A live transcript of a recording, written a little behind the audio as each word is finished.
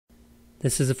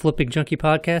This is the Flipping Junkie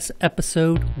Podcast,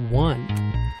 Episode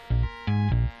 1.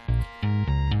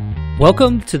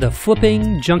 Welcome to the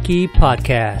Flipping Junkie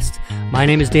Podcast. My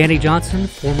name is Danny Johnson,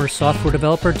 former software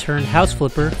developer turned house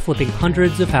flipper, flipping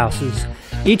hundreds of houses.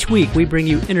 Each week, we bring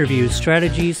you interviews,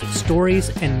 strategies,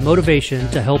 stories, and motivation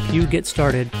to help you get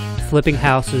started flipping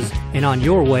houses and on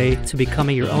your way to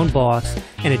becoming your own boss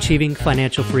and achieving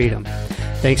financial freedom.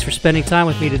 Thanks for spending time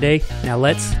with me today. Now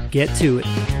let's get to it.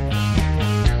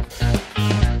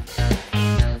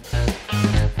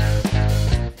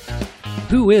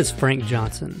 Who is Frank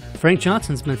Johnson? Frank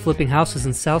Johnson's been flipping houses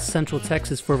in South Central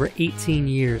Texas for over 18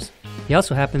 years. He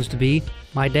also happens to be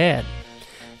my dad.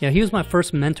 He was my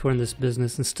first mentor in this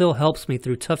business and still helps me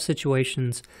through tough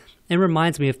situations and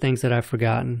reminds me of things that I've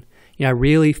forgotten. I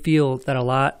really feel that a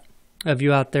lot of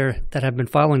you out there that have been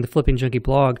following the Flipping Junkie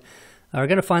blog are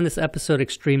going to find this episode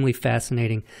extremely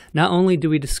fascinating. Not only do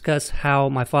we discuss how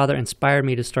my father inspired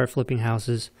me to start flipping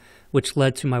houses, which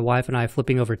led to my wife and I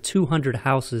flipping over 200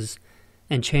 houses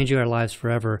and changing our lives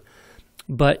forever,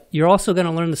 but you're also going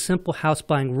to learn the simple house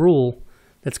buying rule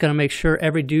that's going to make sure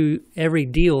every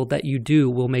deal that you do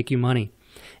will make you money,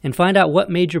 and find out what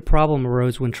major problem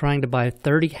arose when trying to buy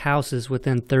 30 houses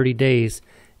within 30 days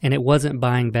and it wasn't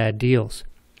buying bad deals.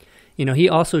 He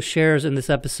also shares in this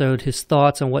episode his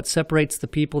thoughts on what separates the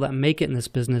people that make it in this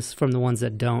business from the ones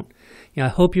that don't. I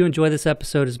hope you enjoy this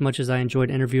episode as much as I enjoyed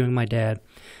interviewing my dad.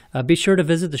 Be sure to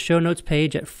visit the show notes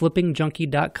page at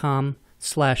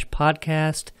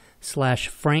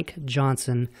flippingjunkie.com/podcast/Frank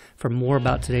Johnson for more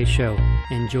about today's show.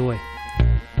 Enjoy.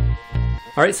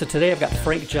 All right, so today I've got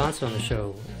Frank Johnson on the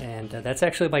show, and that's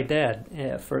actually my dad.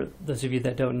 For those of you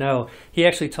that don't know, he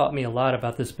actually taught me a lot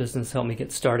about this business, helped me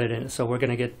get started in it, so we're going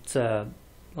to get a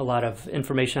lot of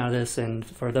information out of this, and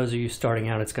for those of you starting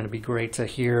out, it's going to be great to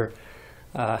hear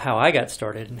how I got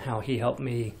started and how he helped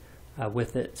me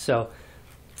with it. So,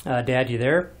 Dad, you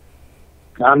there?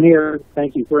 I'm here.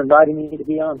 Thank you for inviting me to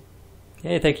be on.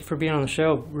 Hey, thank you for being on the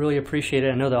show. Really appreciate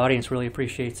it. I know the audience really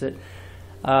appreciates it.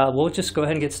 We'll just go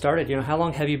ahead and get started. How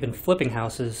long have you been flipping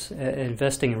houses,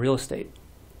 investing in real estate?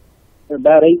 For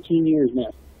about 18 years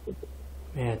now.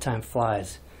 Man, time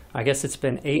flies. I guess it's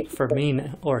been 8 for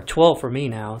me, or 12 for me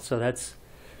now. So that's,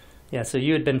 so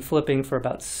you had been flipping for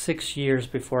about 6 years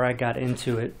before I got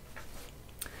into it.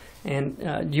 And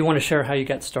do you want to share how you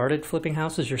got started flipping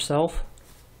houses yourself?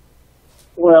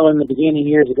 Well, in the beginning,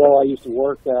 years ago, I used to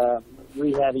work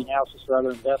rehabbing houses for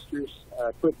other investors.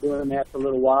 Quit doing that for a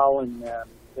little while, and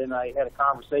then I had a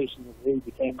conversation with who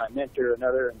became my mentor,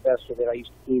 another investor that I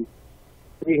used to do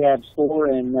rehabs for,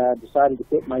 and decided to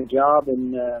quit my job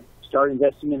and start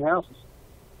investing in houses.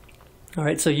 All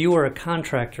right, so you were a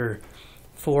contractor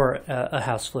for a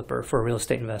house flipper, for a real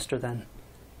estate investor then?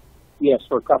 Yes,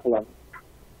 for a couple of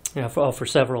them. For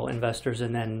several investors,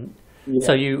 and then... Yeah.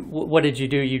 So what did you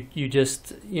do? You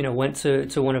just, went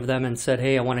to one of them and said,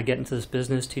 hey, I want to get into this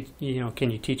business.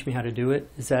 Can you teach me how to do it?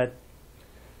 Is that?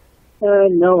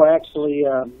 No, actually,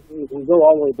 if we go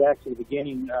all the way back to the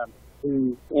beginning,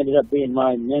 who ended up being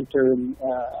my mentor,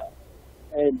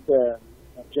 and a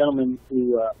gentleman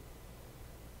who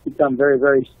become very,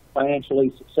 very financially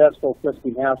successful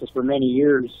flipping houses for many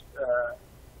years.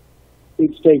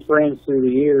 We've stayed friends through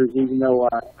the years, even though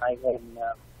I hadn't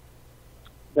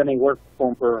done any work for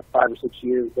him for 5 or 6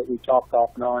 years, but we talked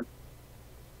off and on.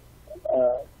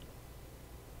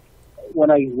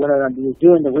 When I was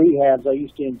doing the rehabs, I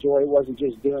used to enjoy, it wasn't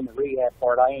just doing the rehab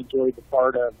part, I enjoyed the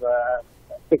part of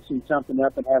fixing something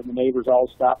up and having the neighbors all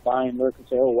stop by and look and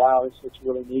say, oh wow, this looks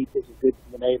really neat, this is good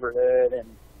for the neighborhood,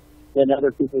 and then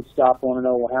other people would stop and want to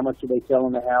know, well, how much are they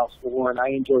selling the house for? And I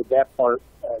enjoyed that part,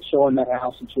 showing the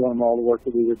house and showing them all the work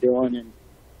that we were doing. And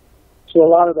so a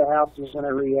lot of the houses when I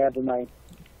rehabbed them, I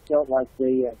felt like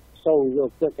they sold real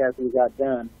quick after we got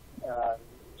done.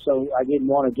 So I didn't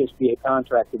want to just be a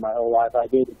contractor my whole life. I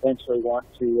did eventually want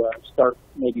to start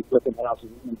maybe flipping houses,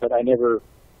 but I never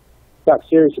got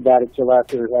serious about it till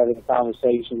after having a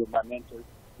conversation with my mentor.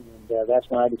 And that's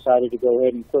when I decided to go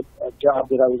ahead and quit a job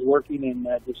that I was working and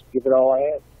just give it all I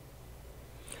had.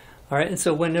 All right, and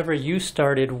so whenever you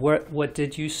started, what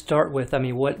did you start with? I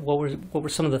mean, what were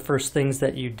some of the first things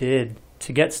that you did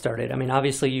to get started? I mean,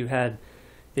 obviously you had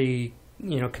the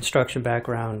construction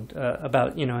background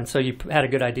and so you had a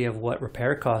good idea of what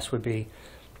repair costs would be,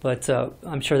 but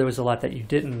I'm sure there was a lot that you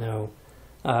didn't know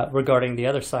regarding the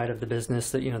other side of the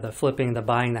business, that the flipping, the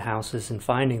buying the houses and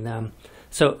finding them.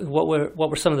 So what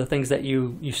were some of the things that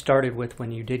you started with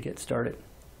when you did get started?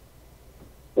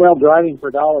 Well, driving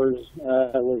for dollars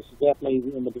was definitely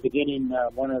in the beginning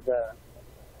one of the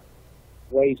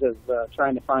ways of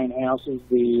trying to find houses.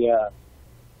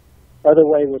 other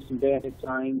way was some bandit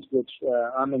signs, which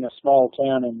I'm in a small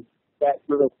town, and that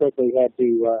real quickly had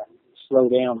to slow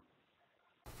down.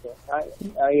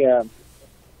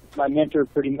 My mentor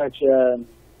pretty much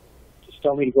just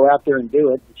told me to go out there and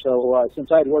do it. So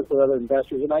since I'd worked with other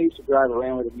investors, and I used to drive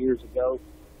around with them years ago,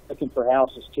 looking for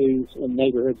houses too in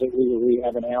neighborhoods that we were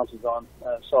rehabbing houses on,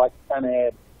 so I kind of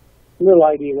had a little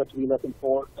idea what to be looking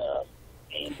for.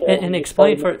 And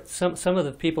explain for some of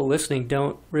the people listening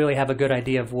don't really have a good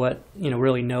idea of what,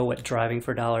 really know what driving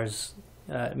for dollars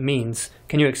means.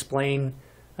 Can you explain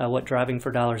what driving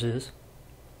for dollars is?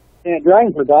 Yeah,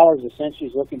 driving for dollars essentially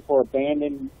is looking for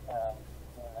abandoned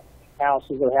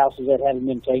houses or houses that haven't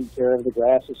been taken care of. The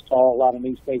grass is tall, a lot of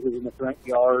newspapers in the front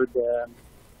yard.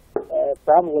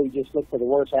 Probably just look for the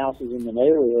worst houses in the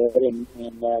neighborhood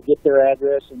and get their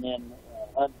address, and then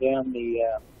hunt down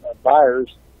the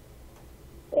buyers.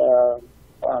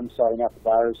 I'm sorry, not the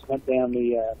buyers. Hunt down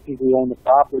the people who own the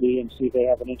property and see if they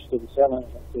have an interest in selling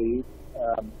it to you.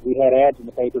 We had ads in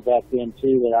the paper back then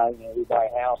too that we buy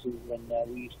houses, and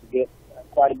we used to get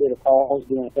quite a bit of calls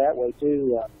doing it that way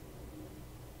too.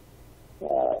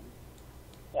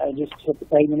 I just hit the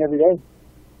pavement every day.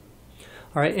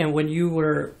 All right, and when you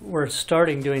were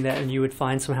starting doing that, and you would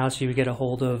find some house, you would get a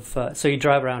hold of. So you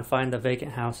drive around, find the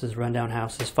vacant houses, rundown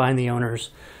houses, find the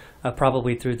owners,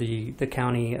 probably through the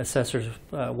county assessor's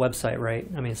website, right?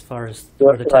 I mean, as far as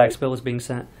where the tax bill was being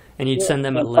sent, and you'd send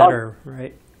them a letter,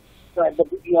 right? Right, but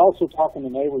you also talking to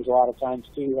neighbors a lot of times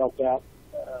too helped out,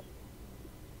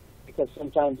 because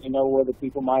sometimes you know where the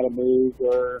people might have moved,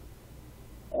 or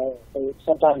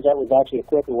sometimes that was actually a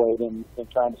quicker way than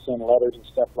trying to send letters and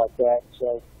stuff like that.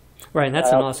 So, right, and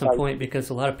that's an awesome point, because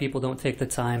a lot of people don't take the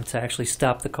time to actually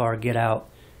stop the car, get out,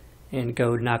 and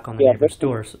go knock on the neighbor's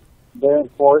doors. They're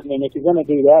important, and if you're going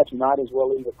to do that, you might as well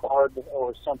leave a card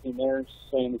or something there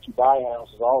saying that you buy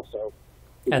houses also.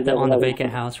 On the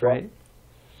vacant house, right?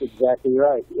 Exactly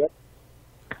right. Yep.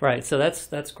 Right. So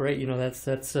that's great.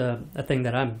 That's a thing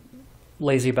that I'm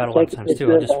lazy about a lot of times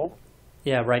too. I just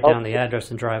write down the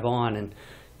address and drive on. And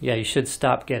you should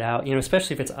stop, get out.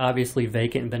 Especially if it's obviously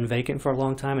vacant and been vacant for a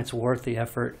long time, it's worth the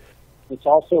effort. It's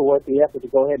also worth the effort to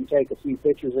go ahead and take a few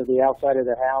pictures of the outside of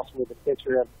the house with a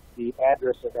picture of the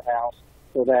address of the house,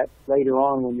 so that later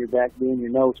on when you're back doing your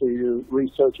notes or you're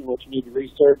researching what you need to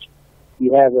research,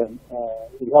 you have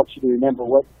it helps you to remember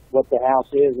what the house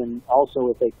is, and also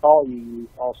if they call you, you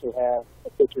also have a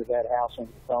picture of that house on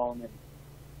your phone, and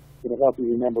it'll help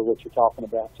you remember what you're talking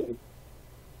about too.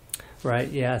 Right.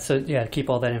 Yeah. So keep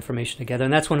all that information together,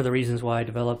 and that's one of the reasons why I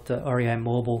developed REI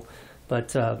Mobile, but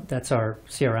that's our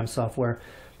CRM software.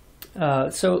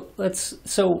 So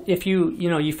if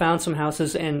you found some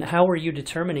houses, and how were you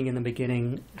determining in the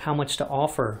beginning how much to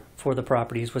offer for the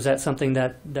properties? Was that something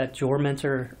that your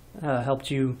mentor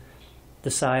helped you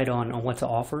decide on what to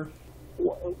offer?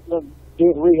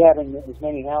 Doing rehabbing as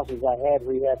many houses I had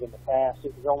rehabbed in the past,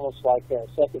 it was almost like a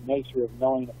second nature of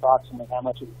knowing approximately how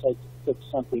much it would take to fix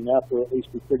something up, or at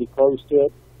least be pretty close to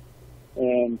it,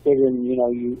 and figuring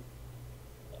you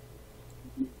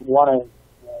want to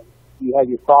you have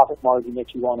your profit margin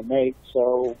that you want to make.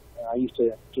 So I used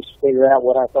to just figure out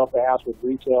what I thought the house would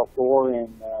retail for,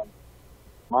 and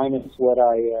minus what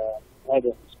I had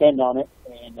to spend on it,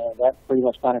 and that pretty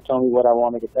much kind of told me what I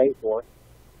wanted to pay for it.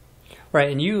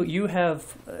 Right, and you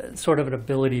have sort of an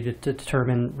ability to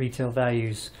determine retail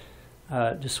values,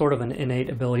 just sort of an innate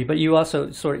ability. But you also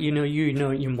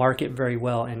you market very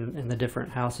well in the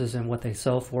different houses and what they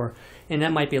sell for, and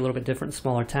that might be a little bit different in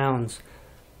smaller towns,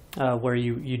 where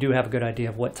you do have a good idea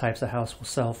of what types of house will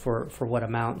sell for what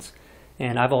amounts.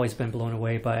 And I've always been blown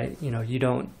away by you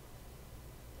don't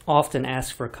often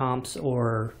ask for comps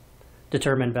or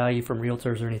determine value from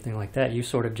realtors or anything like that. You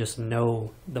sort of just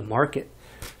know the market.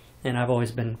 And I've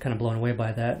always been kind of blown away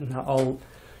by that. And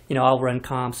I'll run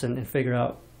comps and figure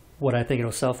out what I think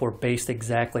it'll sell for based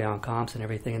exactly on comps and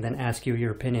everything, and then ask you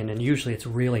your opinion. And usually it's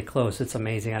really close. It's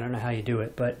amazing. I don't know how you do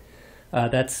it, but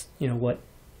that's what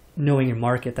knowing your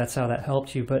market. That's how that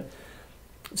helped you. But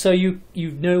so you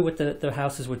knew what the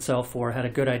houses would sell for, had a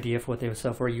good idea of what they would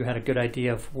sell for. You had a good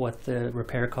idea of what the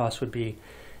repair costs would be,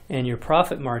 and your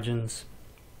profit margins.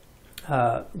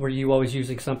 Were you always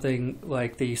using something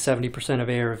like the 70% of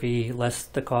ARV less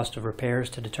the cost of repairs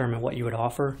to determine what you would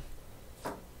offer?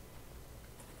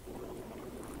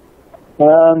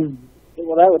 Well,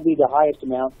 that would be the highest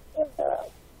amount.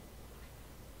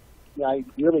 I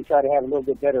really try to have a little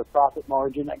bit better profit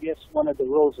margin. I guess one of the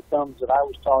rules of thumb that I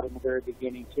was taught in the very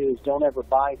beginning too is don't ever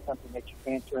buy something that you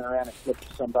can't turn around and flip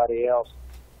to somebody else.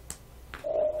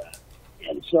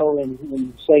 And so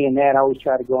in saying that, I always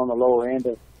try to go on the lower end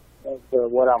of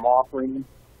what I'm offering,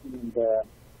 and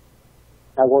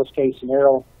my worst case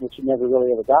scenario, which you never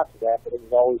really ever got to that, but it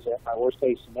was always my worst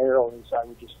case scenario is I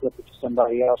would just flip it to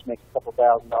somebody else, make a couple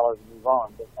 $1,000 and move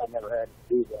on, but I never had to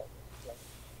do that.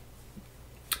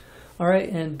 So. All right,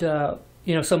 and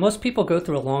so most people go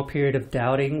through a long period of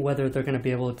doubting whether they're going to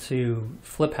be able to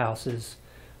flip houses,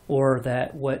 or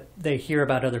that what they hear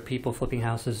about other people flipping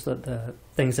houses, the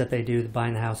things that they do,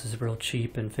 buying the houses real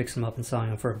cheap and fix them up and selling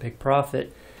them for a big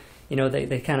profit,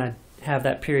 they kind of have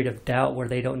that period of doubt where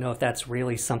they don't know if that's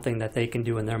really something that they can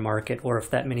do in their market or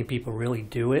if that many people really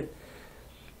do it.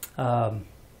 And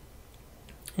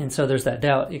so there's that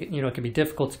doubt. It can be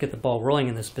difficult to get the ball rolling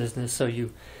in this business, so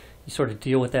you sort of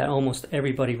deal with that. Almost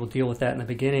everybody will deal with that in the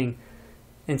beginning.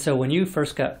 And so when you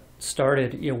first got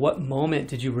started, what moment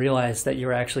did you realize that you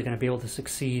were actually going to be able to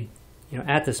succeed,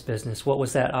 at this business? What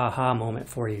was that aha moment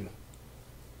for you?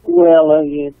 Well,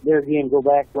 there again, go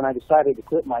back when I decided to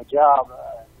quit my job.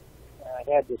 I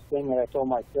had this thing that I told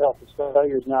myself: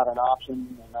 failure is not an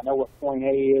option. And I know what point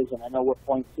A is, and I know what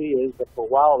point C is. But for a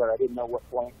while there, I didn't know what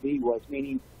point B was.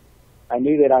 Meaning, I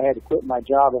knew that I had to quit my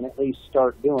job and at least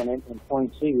start doing it, and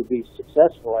point C would be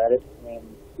successful at it. And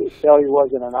if failure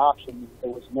wasn't an option, there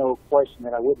was no question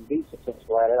that I wouldn't be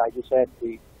successful at it. I just had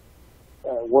to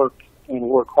work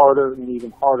harder and even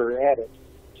harder at it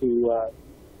to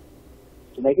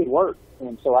make it work.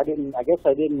 And so I didn't.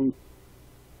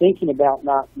 Thinking about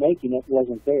not making it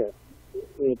wasn't there.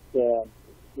 It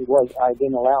was. I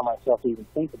didn't allow myself to even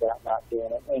think about not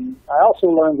doing it. And I also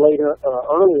learned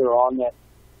earlier on that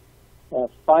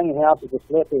finding houses to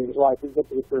flip is like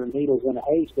looking for needles in a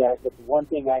haystack. But the one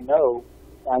thing I knew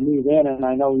then, and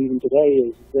I know even today,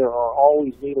 is there are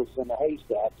always needles in the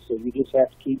haystack. So you just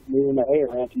have to keep moving the hay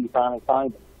around until you finally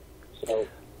find them. So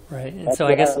right. And so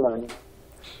I guess.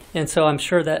 And so I'm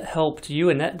sure that helped you,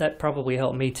 and that probably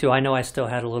helped me too. I know I still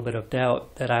had a little bit of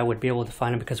doubt that I would be able to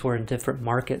find them because we're in different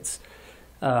markets.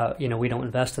 We don't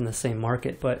invest in the same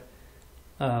market, but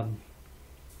so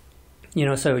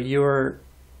your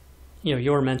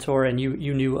mentor and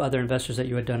you knew other investors that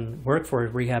you had done work for,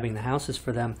 rehabbing the houses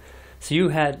for them. So you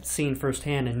had seen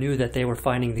firsthand and knew that they were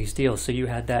finding these deals. So you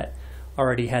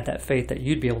already had that faith that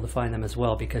you'd be able to find them as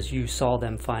well because you saw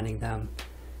them finding them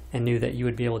and knew that you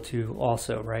would be able to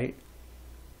also, right?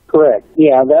 Correct.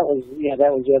 Yeah, that was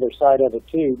the other side of it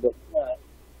too. But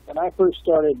when I first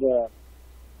started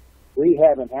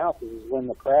rehabbing houses, when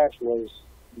the crash was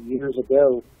years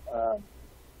ago,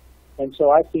 and so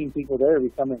I've seen people there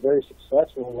becoming very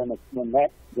successful.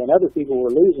 When other people were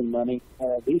losing money,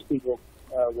 these people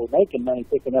were making money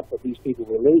picking up what these people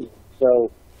were losing.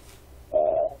 So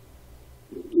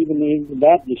even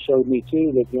that just showed me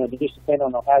too that it just depends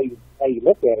on how you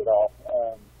look at it all.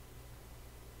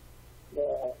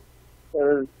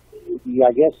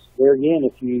 I guess there again,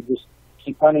 if you just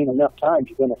keep hunting enough times,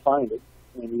 you're going to find it,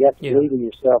 and you have to believe in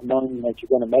yourself, knowing that you're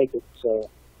going to make it. So.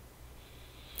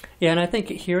 Yeah, and I think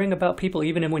hearing about people,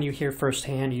 even when you hear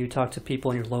firsthand, you talk to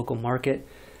people in your local market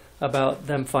about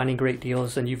them finding great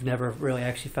deals, and you've never really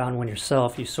actually found one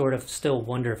yourself, you sort of still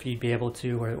wonder if you'd be able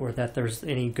to, or that there's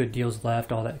any good deals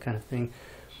left, all that kind of thing.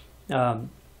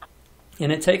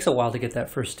 And it takes a while to get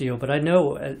that first deal, but I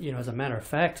know, as a matter of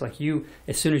fact, like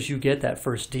as soon as you get that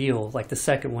first deal, like the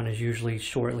second one is usually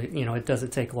shortly, it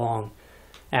doesn't take long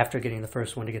after getting the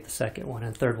first one to get the second one,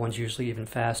 and third one's usually even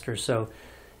faster. So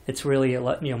it's really,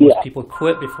 most people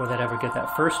quit before they ever get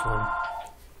that first one.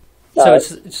 So it's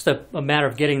just a matter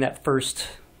of getting that first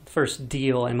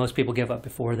deal, and most people give up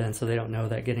before then, so they don't know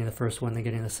that getting the first one, then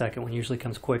getting the second one usually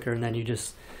comes quicker, and then you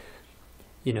just,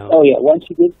 Oh yeah, once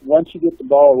you get the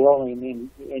ball rolling,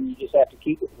 and you just have to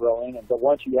keep it rolling, but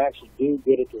once you actually do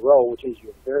get it to roll, which is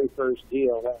your very first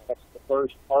deal, that's the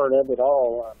first part of it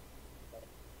all.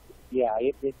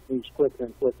 It moves quicker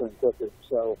and quicker and quicker.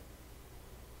 So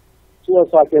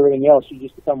it's like everything else, you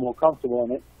just become more comfortable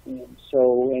in it.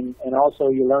 And also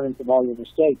you're learning from all your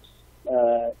mistakes.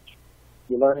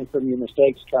 You're learning from your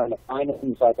mistakes, trying to find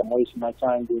things like I'm wasting my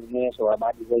time doing this, or I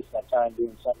might be wasting my time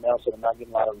doing something else that I'm not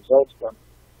getting a lot of results from.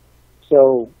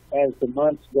 So as the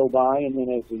months go by, and then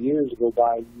as the years go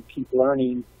by, you keep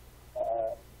learning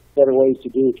better ways to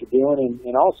do what you're doing.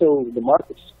 And also the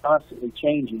market's constantly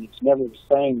changing. It's never the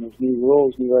same. There's new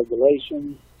rules, new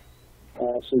regulations.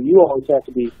 So you always have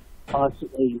to be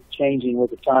constantly changing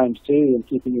with the times too, and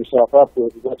keeping yourself up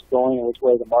with what's going and which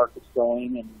way the market's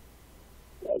going, and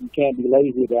you can't be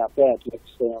lazy about that. You have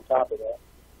to stay on top of that.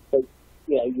 But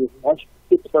once you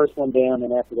get the first one down,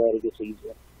 then after that it gets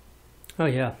easier. Oh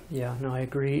yeah, no, I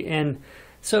agree. And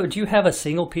so, do you have a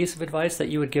single piece of advice that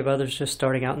you would give others just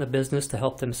starting out in the business to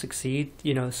help them succeed?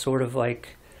 Sort of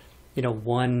like,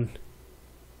 one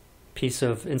piece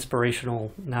of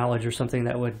inspirational knowledge or something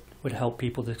that would would help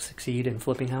people to succeed in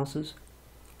flipping houses?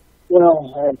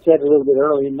 Well, I said a little bit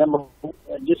earlier,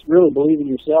 just really believe in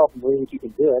yourself and believe that you can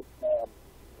do it.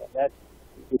 That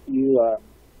if you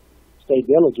stay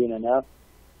diligent enough,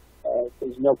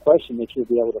 there's no question that you'll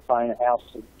be able to find a house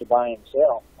to buy and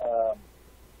sell.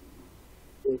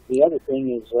 The other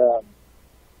thing is,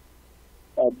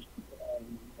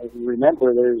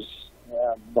 remember, there's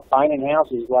the finding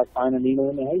houses like finding a needle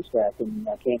in a haystack, and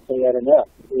I can't say that enough.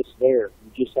 It's there.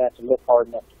 You just have to look hard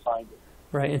enough to find it.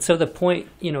 Right, and so the point,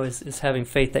 is having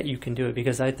faith that you can do it,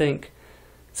 because I think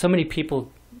so many people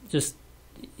just,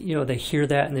 they hear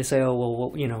that and they say,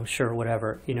 oh, well, sure,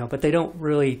 whatever, but they don't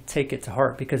really take it to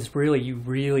heart, because really, you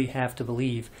really have to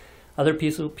believe other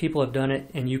people have done it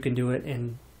and you can do it,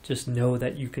 and just know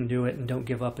that you can do it and don't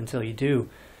give up until you do.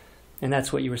 And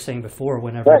that's what you were saying before,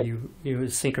 whenever right. you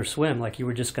sink or swim, like you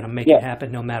were just going to make it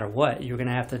happen no matter what. You were going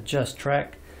to have to adjust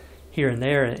track here and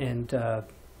there and,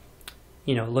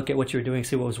 look at what you were doing,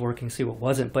 see what was working, see what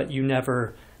wasn't, but you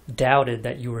never doubted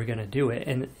that you were going to do it.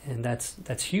 And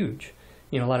that's huge.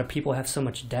 A lot of people have so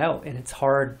much doubt, and it's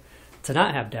hard to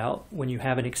not have doubt when you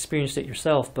haven't experienced it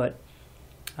yourself, but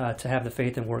to have the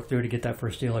faith and work through to get that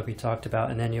first deal like we talked about,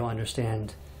 and then you'll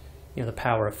understand the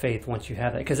power of faith once you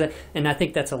have it. And I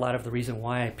think that's a lot of the reason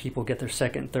why people get their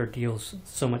second and third deals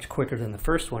so much quicker than the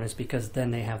first one, is because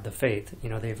then they have the faith.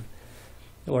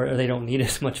 Or they don't need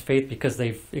as much faith because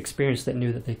they've experienced it,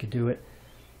 knew that they could do it.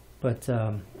 But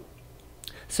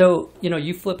so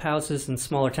you flip houses in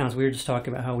smaller towns. We were just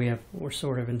talking about how we're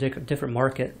sort of in different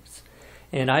markets,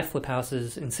 and I flip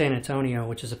houses in San Antonio,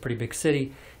 which is a pretty big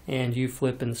city, and you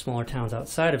flip in the smaller towns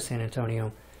outside of San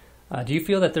Antonio. Do you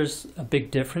feel that there's a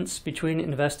big difference between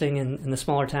investing in the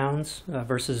smaller towns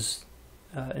versus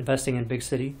investing in big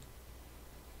city?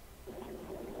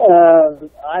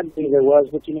 I think there was,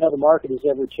 but the market is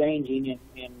ever changing,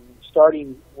 and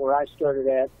starting where I started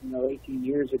at, 18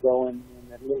 years ago, in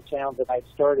the little towns that I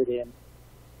started in,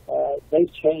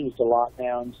 they've changed a lot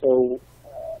now, and so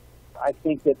I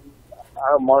think that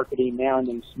our marketing now in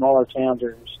these smaller towns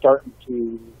are starting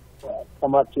to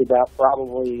come up to about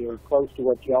probably or close to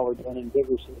what y'all are doing in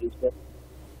bigger cities. But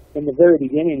in the very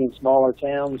beginning in smaller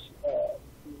towns,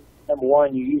 number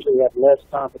one, you usually have less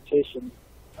competition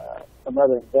from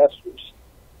other investors.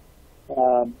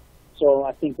 So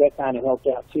I think that kind of helped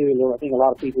out too. I think a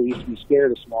lot of people used to be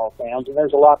scared of small towns, and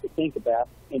there's a lot to think about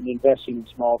in investing in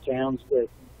small towns. That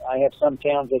I have some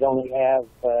towns that only have,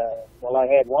 I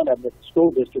had one of them that the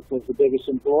school district was the biggest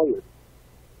employer.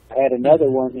 I had another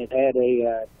one that had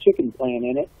a chicken plant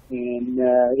in it, and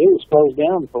it was closed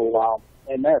down for a while.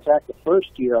 As a matter of fact, the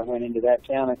first year I went into that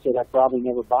town, I said I'd probably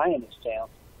never buy in this town.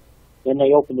 Then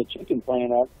they opened the chicken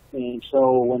plant up, and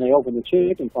so when they opened the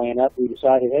chicken plant up, we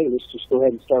decided, hey, let's just go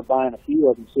ahead and start buying a few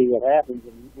of them and see what happens.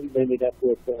 And we've ended up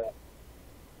with a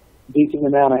decent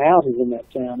amount of houses in that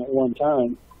town at one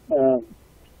time.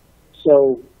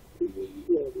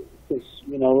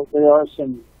 There are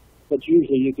some, but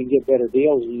usually you can get better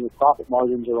deals and your profit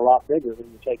margins are a lot bigger when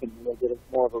you're taking a little bit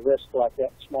more of a risk like that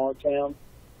in smaller towns.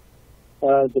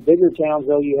 The bigger towns,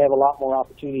 though, you have a lot more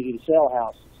opportunity to sell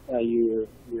houses.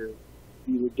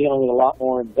 You're dealing with a lot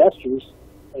more investors,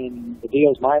 and the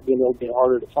deals might be a little bit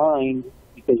harder to find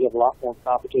because you have a lot more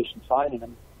competition finding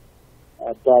them.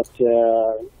 But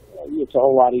it's a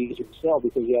whole lot easier to sell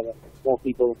because you have more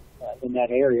people in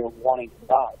that area wanting to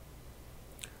buy.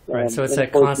 Right, so it's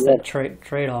that constant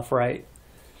trade-off, right?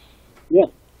 Yeah.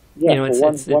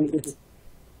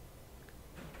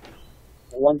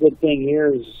 One good thing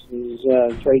here is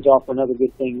trades off for another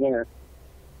good thing there.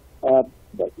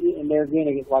 And there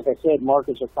again, like I said,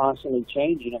 markets are constantly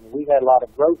changing. I mean, we've had a lot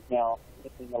of growth now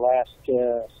in the last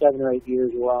 7 or 8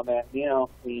 years where I'm at now.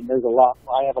 I mean, I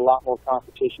have a lot more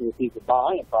competition with people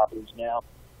buying properties now.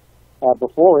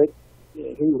 Before it,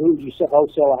 who would you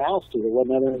wholesale a house to? There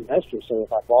wasn't other investors. So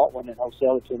if I bought one and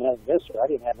wholesale it to another investor, I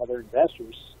didn't have other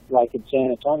investors. Like in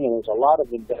San Antonio, there's a lot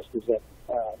of investors that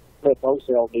flip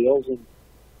wholesale deals, and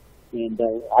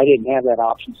I didn't have that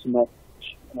option so much.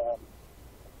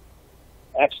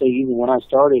 Actually, even when I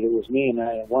started, it was me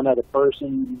and one other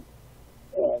person,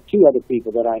 2 other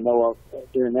people that I know of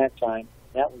during that time.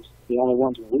 That was the only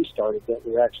ones when we started that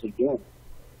were actually doing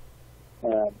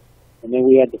it. And then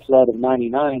we had the flood of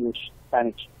 '99, which kind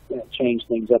of changed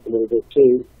things up a little bit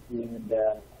too. And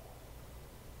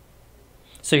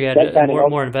so you had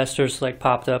more investors like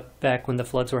popped up back when the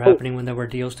floods were happening, when there were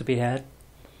deals to be had?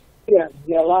 Yeah,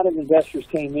 a lot of investors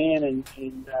came in,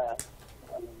 and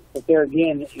but there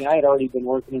again, I had already been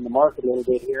working in the market a little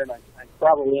bit here, and I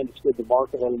probably understood the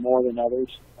market a little more than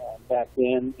others back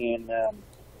then. And I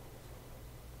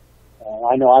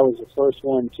know I was the first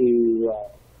one to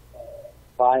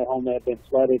buy a home that had been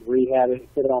flooded, rehab it,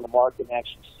 put it on the market, and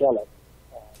actually sell it.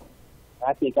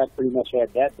 I think I pretty much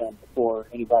had that done before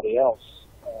anybody else,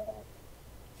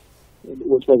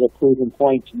 which was a proven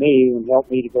point to me and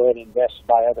helped me to go ahead and invest to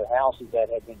buy other houses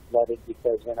that had been flooded,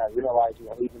 because then I realized,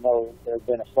 even though there had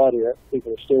been a flood here,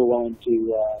 people are still willing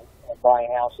to buy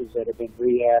houses that have been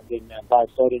rehabbed and buy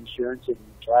flood insurance and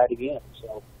try it again.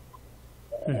 So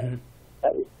that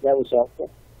was helpful.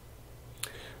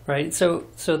 Right. So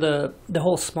the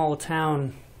whole small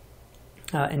town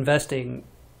investing,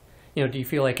 do you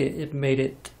feel like it made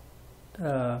it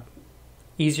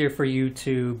easier for you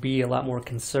to be a lot more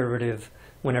conservative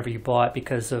whenever you bought,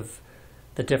 because of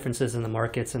the differences in the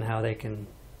markets and how they can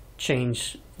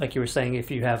change? Like you were saying,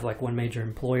 if you have like one major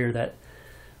employer that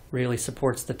really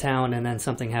supports the town and then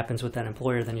something happens with that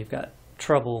employer, then you've got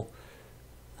trouble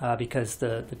because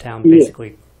the town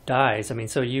basically dies. I mean,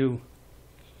 so do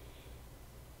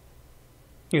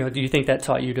you think that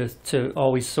taught you to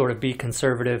always sort of be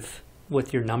conservative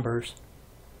with your numbers?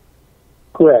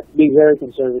 Correct. Be very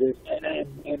conservative. And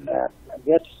I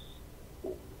guess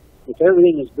if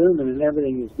everything is booming and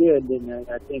everything is good, then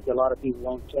I think a lot of people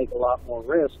won't take a lot more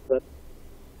risk. But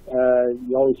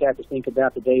you always have to think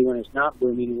about the day when it's not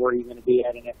booming and where you're going to be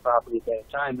at in that property at that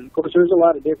time. And, of course, there's a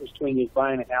lot of difference between just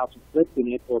buying a house and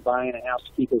flipping it or buying a house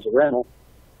to keep as a rental.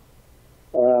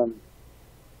 And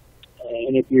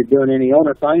if you're doing any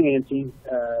owner financing,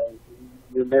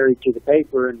 you're married to the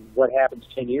paper, and what happens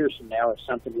 10 years from now if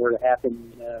something were to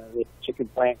happen, if the chicken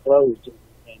plant closed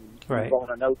and you own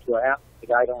a note to a house, the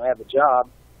guy don't have a job,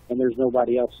 and there's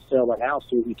nobody else to sell the house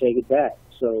to, you take it back.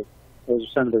 So those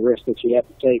are some of the risks that you have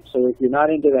to take. So if you're not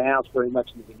into the house very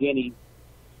much in the beginning,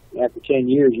 after 10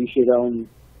 years you should own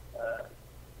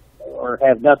or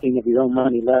have nothing of your own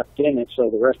money left in it, so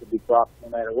the rest will be profit no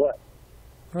matter what.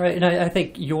 Right, and I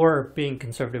think your being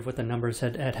conservative with the numbers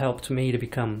had helped me to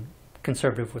become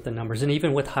conservative with the numbers. And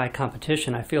even with high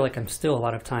competition, I feel like I'm still a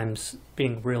lot of times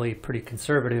being really pretty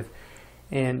conservative.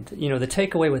 And, the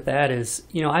takeaway with that is,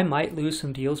 I might lose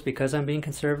some deals because I'm being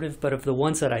conservative, but of the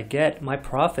ones that I get, my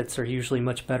profits are usually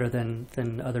much better than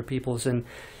other people's. And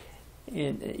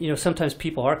sometimes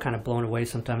people are kind of blown away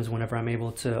sometimes whenever I'm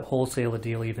able to wholesale a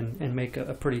deal even and make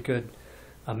a pretty good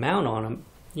amount on them.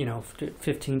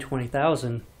 15,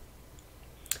 20,000,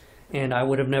 and I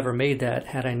would have never made that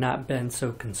had I not been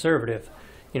so conservative.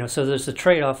 So there's a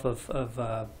trade-off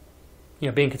of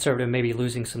being conservative, maybe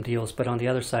losing some deals, but on the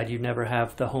other side, you never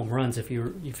have the home runs if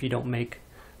you don't make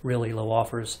really low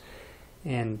offers.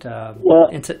 And here's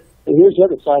the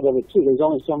other side of it too. There's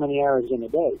only so many hours in a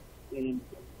day, and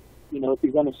if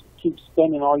you're going to keep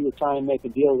spending all your time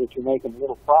making deals that you're making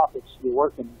little profits, you're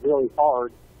working really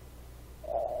hard.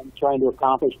 Trying to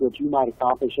accomplish what you might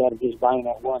accomplish out of just buying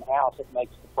that one house that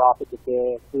makes the profit that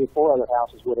the 3 or 4 other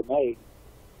houses would have made.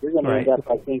 You're going to end up,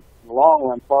 I think, in the long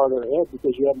run farther ahead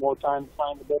because you have more time to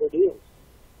find the better deals.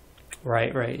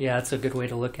 Right. Yeah, that's a good way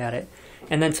to look at it.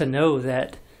 And then to know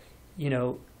that,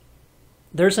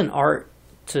 there's an art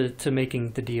to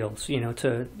making the deals,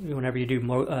 to whenever you do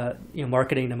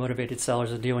marketing to motivated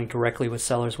sellers or dealing directly with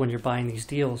sellers when you're buying these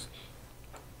deals.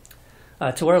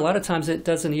 To where a lot of times it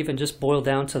doesn't even just boil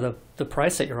down to the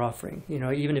price that you're offering.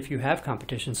 Even if you have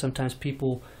competition, sometimes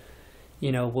people,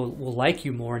 will like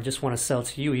you more and just want to sell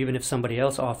to you, even if somebody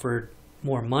else offered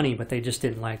more money, but they just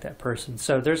didn't like that person.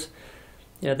 So there's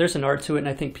an art to it, and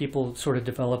I think people sort of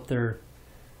develop their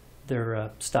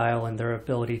style and their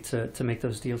ability to make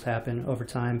those deals happen over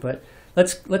time. But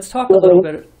let's talk a little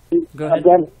bit. Go ahead.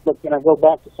 Can I go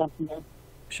back to something there?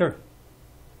 Sure.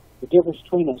 The difference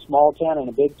between a small town and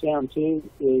a big town, too,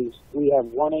 is we have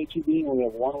one H-E-B and we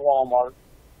have one Walmart.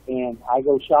 And I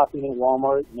go shopping at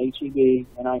Walmart and H-E-B,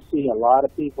 and I see a lot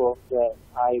of people that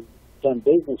I've done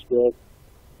business with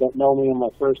that know me on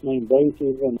my first name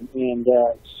basis. And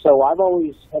so I've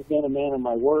always have been a man of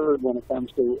my word when it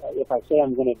comes to, if I say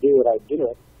I'm going to do it, I do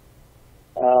it.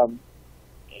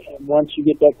 And once you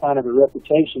get that kind of a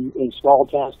reputation in small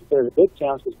towns compared to big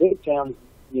towns, because big towns,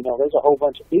 there's a whole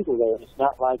bunch of people there, and it's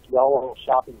not like y'all are all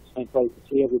shopping at the same place to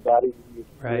see everybody. You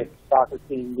soccer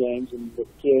team games and with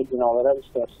kids and all that other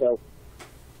stuff. So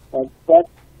that's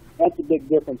a big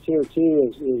difference here too.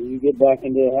 Is you get back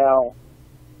into how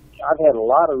I've had a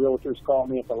lot of realtors call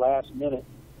me at the last minute.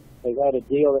 They've had a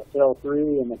deal that fell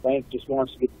through, and the bank just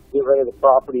wants to get rid of the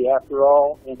property after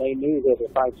all. And they knew that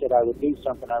if I said I would do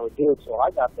something, I would do it. So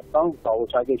I got the phone call,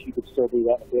 which I guess you could still do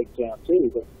that in a big town too.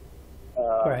 But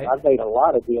I've made a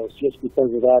lot of deals just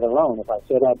because of that alone. If I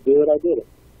said I'd do it, I did it.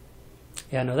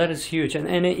 Yeah, no, that is huge.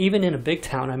 And even in a big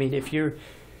town, I mean, if you're,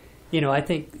 I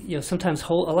think, sometimes,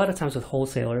 a lot of times with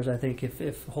wholesalers, I think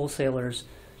if wholesalers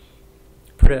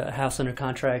put a house under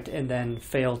contract and then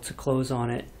fail to close on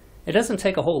it. It doesn't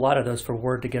take a whole lot of those for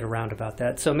word to get around about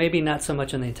that. So maybe not so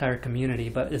much in the entire community,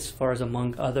 but as far as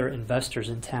among other investors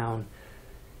in town,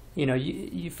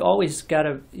 you've always got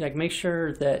to make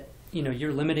sure that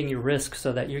you're limiting your risk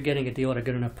so that you're getting a deal at a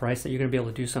good enough price that you're going to be able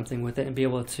to do something with it and be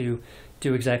able to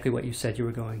do exactly what you said you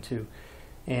were going to.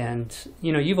 And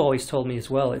you've always told me as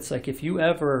well, it's like if you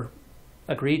ever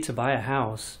agreed to buy a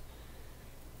house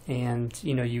and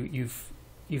you've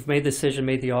made the decision,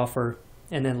 made the offer,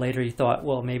 and then later you thought,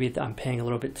 well, maybe I'm paying a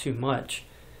little bit too much,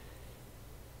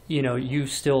 you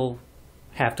still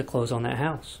have to close on that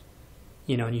house.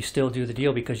 And you still do the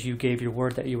deal because you gave your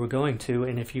word that you were going to.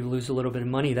 And if you lose a little bit of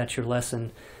money, that's your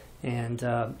lesson. And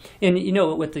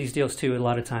with these deals too, a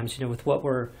lot of times, with what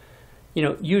we're,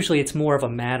 usually it's more of a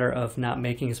matter of not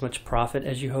making as much profit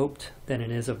as you hoped than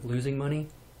it is of losing money.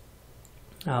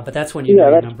 But that's when you know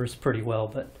your numbers pretty well.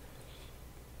 But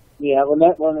yeah, well,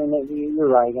 that one, you're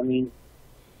right. I mean,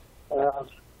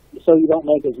 so you don't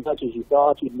make as much as you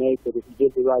thought you'd make, but if you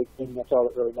did the right thing, that's all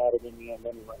that really mattered in the end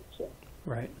anyway. So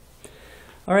right.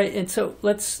 All right, and so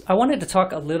I wanted to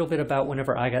talk a little bit about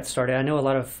whenever I got started. I know a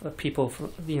lot of people,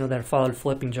 that have followed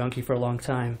Flipping Junkie for a long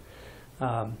time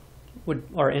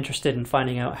are interested in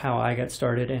finding out how I got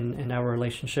started and our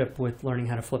relationship with learning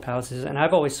how to flip houses. And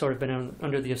I've always sort of been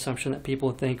under the assumption that people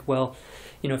would think, well,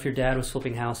 if your dad was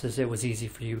flipping houses, it was easy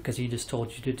for you because he just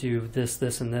told you to do this,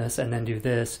 this, and this, and then do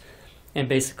this, and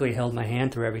basically held my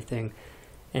hand through everything.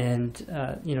 And,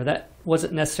 that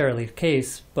wasn't necessarily the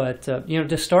case. But,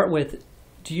 to start with,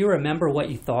 do you remember what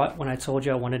you thought when I told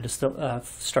you I wanted to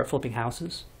start flipping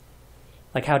houses?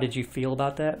 Like, how did you feel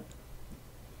about that?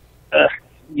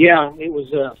 Yeah, it was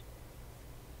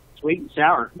sweet and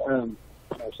sour.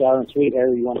 Sour and sweet,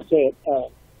 however you want to say it.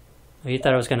 Well, you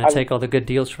thought I was going to take all the good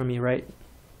deals from you, right?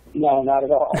 No, not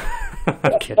at all.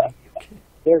 I'm kidding.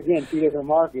 There again, two different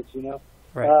markets,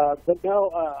 Right. But no,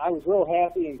 I was real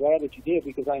happy and glad that you did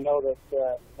because I know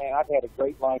that, man, I've had a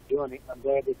great life doing it. I'm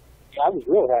glad that I was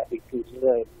real happy because,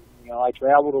 I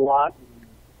traveled a lot.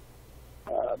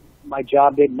 And, my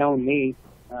job didn't own me.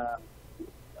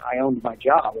 I owned my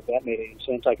job, if that made any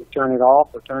sense. I could turn it off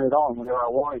or turn it on whenever I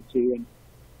wanted to.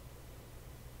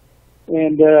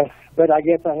 But I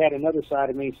guess I had another side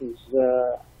of me says,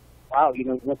 wow,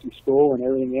 went through school and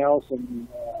everything else, and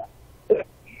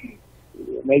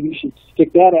maybe you should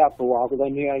stick that out for a while because I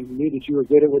knew that you were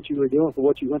good at what you were doing for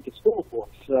what you went to school for.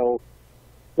 So,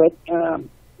 but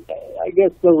I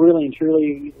guess though, really and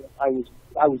truly, I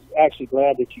was actually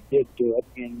glad that you did do it,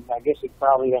 and I guess it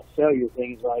probably that failure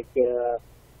thing is like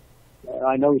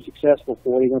I know he's successful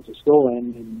for what he went to school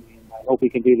in, and I hope he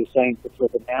can do the same for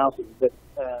flipping houses. But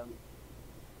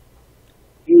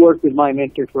he worked with my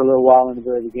mentor for a little while in the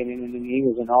very beginning, and he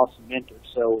was an awesome mentor.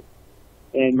 So,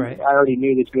 and right. I already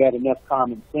knew that you had enough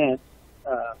common sense.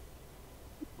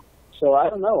 So I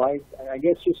don't know. I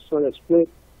guess just for the split.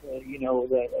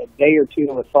 A day or two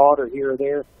of a thought or here or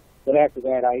there. But after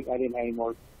that, I didn't have any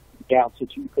more doubts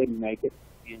that you couldn't make it.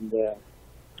 And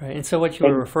right. And so what you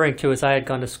were referring to is I had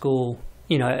gone to school,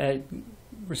 I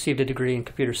received a degree in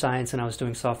computer science, and I was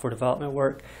doing software development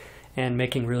work and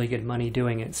making really good money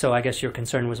doing it. So I guess your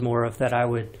concern was more of that I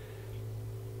would,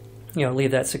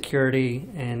 leave that security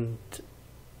and,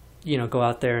 go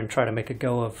out there and try to make a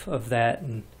go of that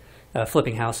and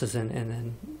flipping houses and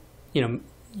then,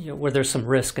 where there's some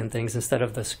risk and things instead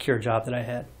of the secure job that I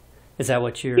had. Is that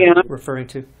what you're referring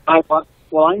to? I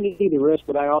knew the risk,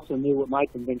 but I also knew what my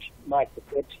conviction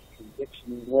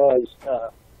was.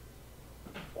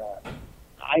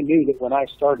 I knew that when I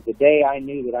started, the day I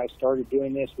knew that I started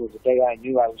doing this was the day I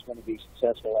knew I was going to be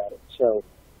successful at it. So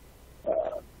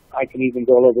I can even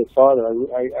go a little bit farther.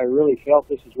 I really felt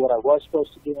this is what I was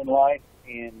supposed to do in life,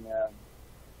 and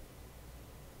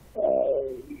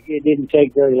it didn't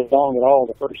take very long at all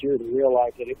the first year to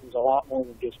realize that it was a lot more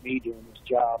than just me doing this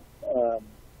job.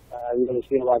 I really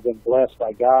feel I've been blessed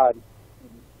by God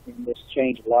in this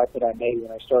change of life that I made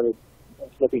when I started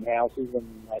flipping houses,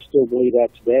 and I still believe that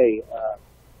today.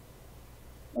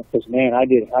 Because, man, I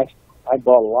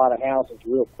bought a lot of houses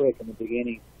real quick in the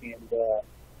beginning, and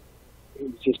it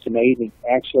was just amazing.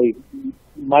 Actually,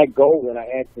 my goal that I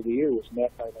had for the year was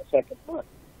met by the second month.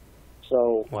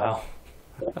 So, wow.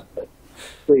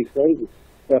 Pretty crazy.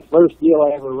 The first deal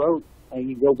I ever wrote, and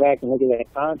you go back and look at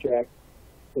that contract,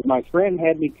 because my friend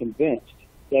had me convinced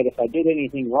that if I did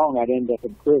anything wrong, I'd end up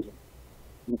in prison.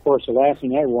 And of course, the last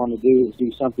thing I ever wanted to do is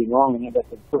do something wrong and end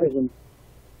up in prison.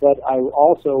 But I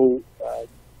also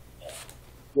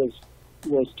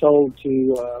was told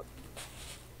to.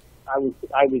 I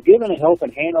was given a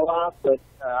helping hand a lot, but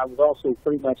I was also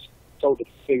pretty much told to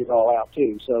figure it all out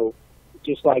too. So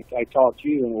just like I taught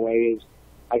you in a way, is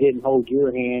I didn't hold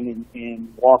your hand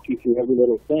and walk you through every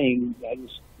little thing. I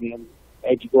just,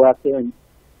 had you go out there and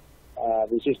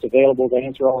was just available to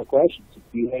answer all the questions. If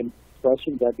you had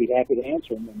questions, I'd be happy to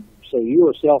answer them. And so you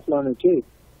were a self-learner too.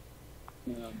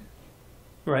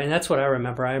 Right, and that's what I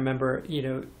remember. I remember,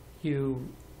 you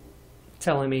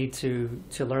telling me to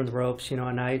learn the ropes,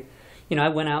 and I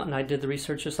went out and I did the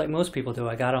research just like most people do.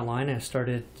 I got online and I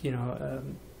started,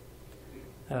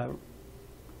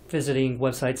 visiting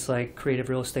websites like Creative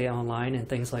Real Estate Online and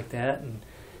things like that,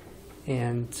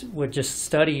 and would just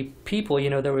study people.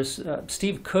 There was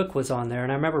Steve Cook was on there,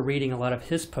 and I remember reading a lot of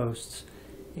his posts,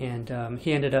 and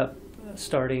he ended up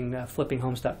starting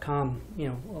flippinghomes.com,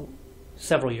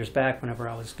 several years back whenever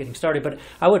I was getting started. But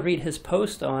I would read his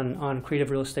post on Creative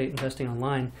Real Estate Investing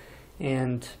Online,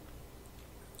 and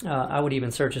I would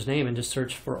even search his name and just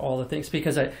search for all the things,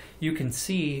 because you can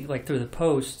see, like, through the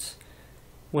posts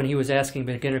when he was asking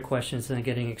beginner questions and then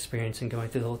getting experience and going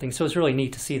through the whole thing. So it's really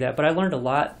neat to see that. But I learned a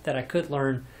lot that I could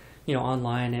learn,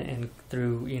 online and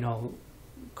through,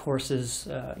 courses,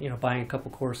 buying a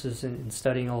couple courses and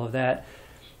studying all of that.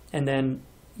 And then,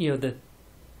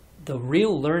 the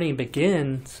real learning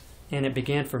begins, and it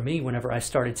began for me whenever I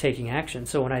started taking action.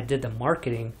 So when I did the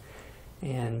marketing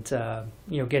and,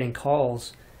 getting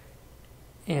calls,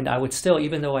 and I would still,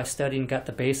 even though I studied and got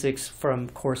the basics from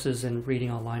courses and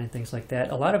reading online and things like that,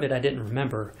 a lot of it I didn't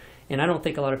remember. And I don't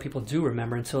think a lot of people do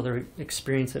remember until they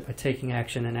experience it by taking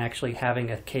action and actually having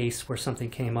a case where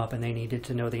something came up and they needed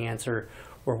to know the answer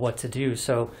or what to do.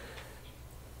 So,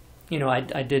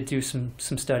 I did do some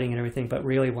studying and everything, but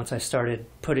really once I started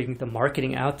putting the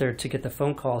marketing out there to get the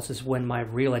phone calls is when my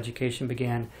real education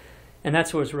began. And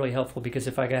that's what was really helpful, because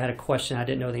if I had a question I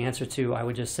didn't know the answer to, I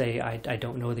would just say, I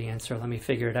don't know the answer. Let me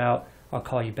figure it out. I'll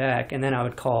call you back. And then I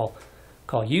would call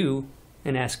you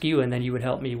and ask you, and then you would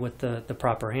help me with the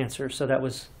proper answer. So that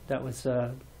was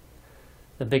the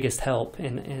biggest help.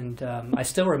 And I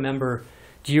still remember,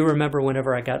 do you remember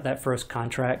whenever I got that first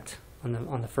contract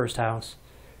on the first house?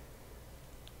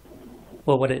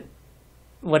 Well,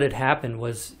 what had happened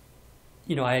was,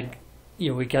 we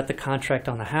got the contract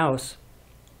on the house.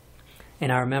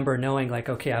 And I remember knowing, like,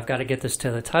 okay, I've got to get this to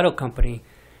the title company.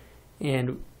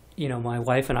 And, my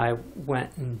wife and I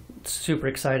went and super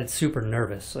excited, super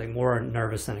nervous, like more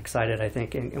nervous than excited, I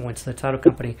think, and went to the title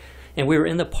company. And we were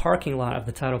in the parking lot of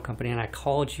the title company, and I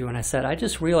called you and I said, I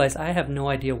just realized I have no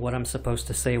idea what I'm supposed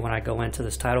to say when I go into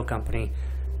this title company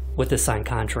with this signed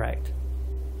contract.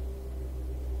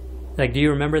 Like, do you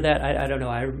remember that? I don't know.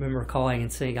 I remember calling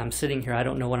and saying, I'm sitting here, I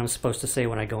don't know what I'm supposed to say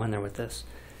when I go in there with this.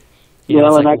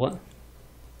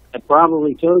 I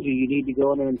probably told you need to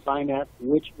go in there and find out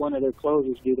which one of their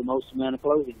closers do the most amount of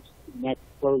closings, and that's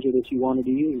the closer that you wanted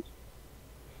to use.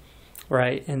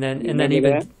 Right, and then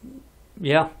even that?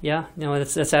 Yeah,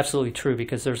 that's absolutely true,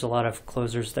 because there's a lot of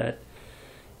closers that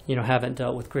haven't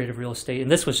dealt with creative real estate, and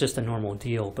this was just a normal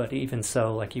deal. But even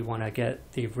so, like, you want to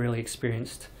get the really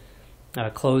experienced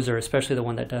closer, especially the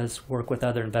one that does work with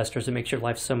other investors. It makes your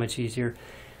life so much easier.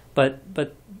 But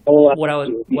what I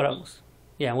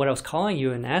was calling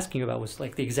you and asking you about was,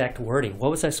 like, the exact wording.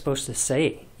 What was I supposed to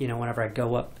say, whenever I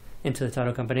go up into the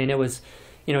title company? And it was,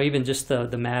 even just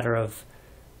the matter of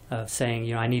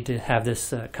saying, I need to have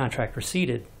this contract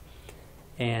receipted.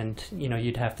 And,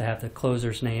 you'd have to have the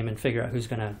closer's name and figure out who's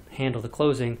going to handle the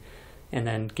closing and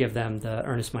then give them the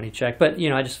earnest money check. But,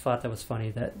 I just thought that was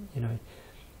funny that,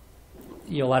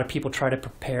 a lot of people try to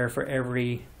prepare for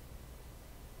every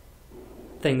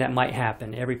thing that might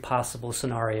happen, every possible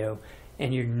scenario,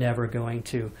 and you're never going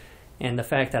to. And the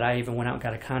fact that I even went out and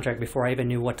got a contract before I even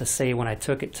knew what to say when I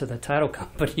took it to the title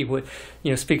company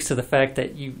speaks to the fact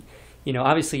that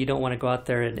obviously you don't want to go out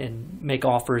there and make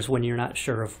offers when you're not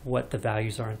sure of what the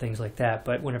values are and things like that.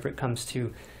 But whenever it comes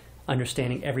to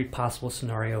understanding every possible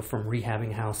scenario, from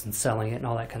rehabbing a house and selling it and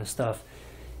all that kind of stuff,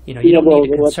 you don't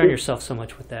need to concern yourself so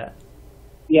much with that.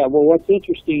 Yeah, well, what's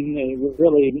interesting,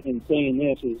 really, in saying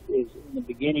this is in the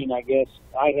beginning, I guess,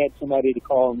 I had somebody to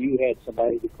call and you had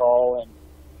somebody to call. And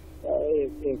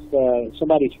if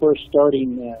somebody's first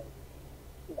starting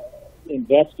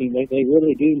investing, they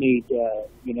really do need,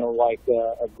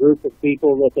 a group of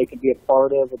people that they can be a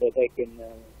part of, or that they can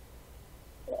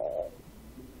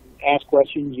ask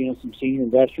questions, some senior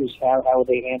investors, how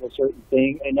they handle certain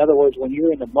things. In other words, when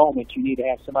you're in the moment, you need to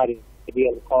have somebody to be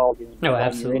able to call you when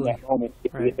you're in that moment to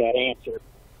get that answer.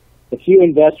 The few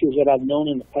investors that I've known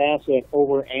in the past that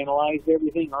overanalyzed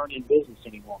everything aren't in business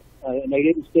anymore. And they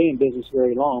didn't stay in business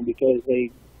very long because they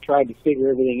tried to figure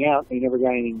everything out and they never got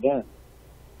anything done.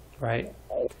 Right.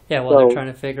 Yeah, well, they're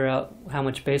trying to figure out how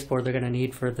much baseboard they're going to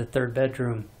need for the third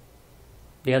bedroom.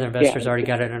 The other investor's already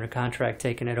got it under contract,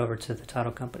 taking it over to the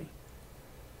title company.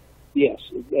 Yes,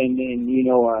 and you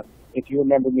know, if you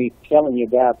remember me telling you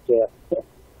about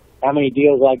how many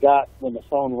deals I got when the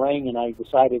phone rang and I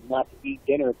decided not to eat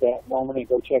dinner at that moment and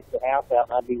go check the house out,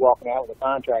 and I'd be walking out with a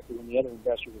contractor when the other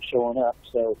investor was showing up.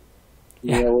 So,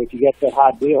 you know, if you get that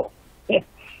hot deal, you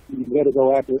got to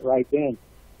go after it right then.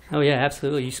 Oh, yeah,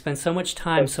 absolutely. You spend so much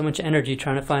time, so much energy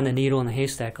trying to find the needle in the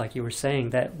haystack, like you were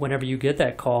saying, that whenever you get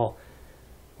that call,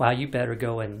 wow, you better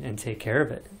go and take care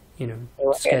of it. You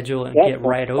know, schedule and get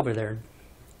right over there.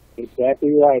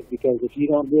 Exactly right, because if you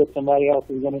don't do it, somebody else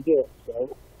is going to do it.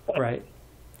 So. Right.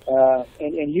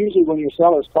 And usually when your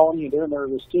seller's calling you, they're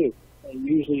nervous too. And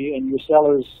your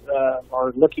sellers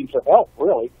are looking for help.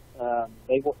 Really,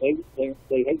 they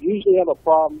usually have a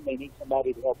problem. They need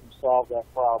somebody to help them solve that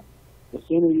problem. The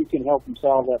sooner you can help them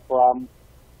solve that problem,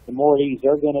 the more at ease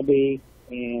they're going to be,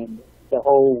 and the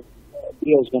whole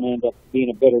deal is going to end up being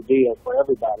a better deal for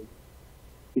everybody,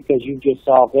 because you just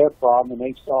solved their problem and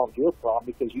they've solved your problem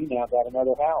because you now got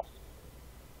another house.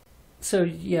 So,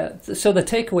 yeah, so the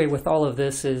takeaway with all of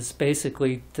this is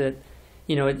basically that,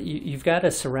 you know, you've got to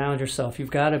surround yourself.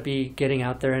 You've got to be getting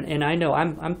out there. And I know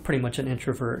I'm pretty much an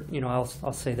introvert. You know,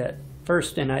 I'll say that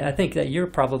first. And I think that you're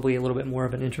probably a little bit more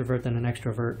of an introvert than an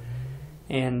extrovert.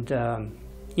 And,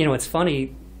 you know, it's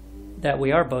funny that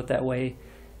we are both that way.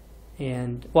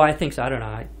 And, well, I think so. I don't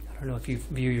know if you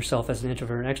view yourself as an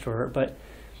introvert or an extrovert. But,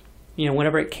 you know,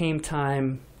 whenever it came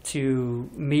time to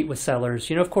meet with sellers,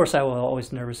 you know, of course I was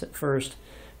always nervous at first,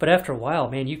 but after a while,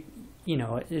 man, you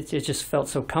know, it just felt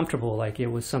so comfortable, like it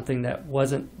was something that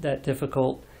wasn't that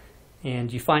difficult,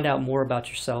 and you find out more about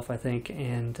yourself, I think.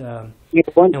 And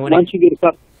once you get a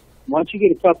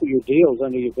couple of your deals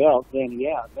under your belt, then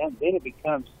it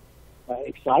becomes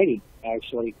exciting.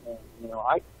 Actually, you know,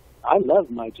 I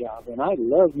love my job, and I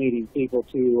love meeting people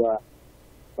to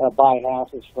buy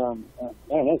houses from.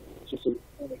 Man, that's just an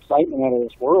excitement out of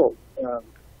this world.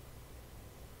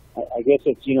 I guess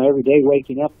it's, you know, every day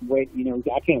waking up and you know,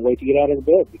 I can't wait to get out of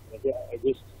the bed,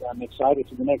 because I'm excited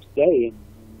for the next day and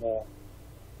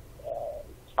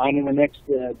finding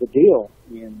the deal.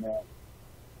 And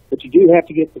but you do have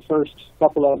to get the first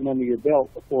couple of them under your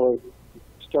belt before you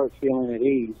start feeling at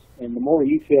ease. And the more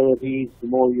you feel at ease, the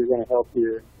more you're going to help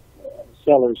your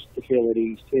sellers to feel at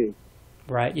ease too.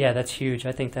 Right. Yeah, that's huge.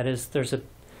 I think that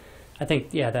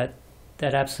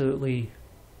absolutely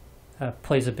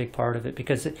plays a big part of it,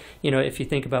 because, you know, if you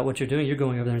think about what you're doing, you're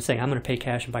going over there and saying, I'm going to pay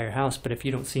cash and buy your house. But if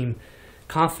you don't seem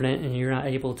confident and you're not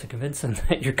able to convince them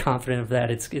that you're confident of that,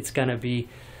 it's going to be,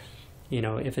 you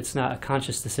know, if it's not a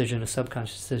conscious decision, a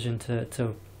subconscious decision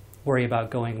to worry about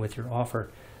going with your offer.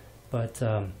 But,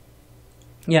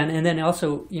 yeah, and then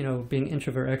also, you know, being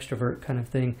introvert, extrovert kind of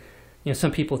thing. You know,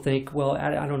 some people think, well,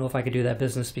 I don't know if I could do that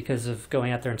business because of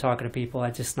going out there and talking to people.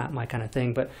 It's just not my kind of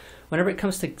thing. But whenever it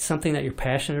comes to something that you're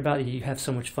passionate about, you have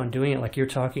so much fun doing it, like you're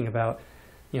talking about,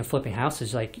 you know, flipping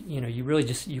houses. Like, you know, you really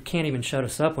just, you can't even shut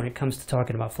us up when it comes to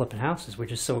talking about flipping houses. We're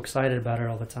just so excited about it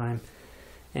all the time.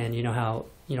 And you know how,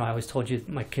 you know, I always told you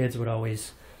my kids would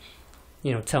always,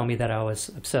 you know, tell me that I was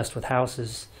obsessed with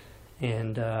houses.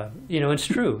 And, you know, it's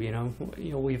true. You know,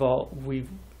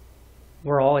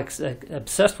 we're all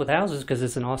obsessed with houses because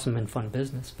it's an awesome and fun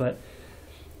business. But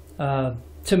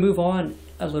to move on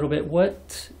a little bit,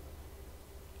 what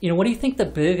do you think the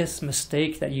biggest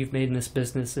mistake that you've made in this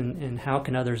business, and how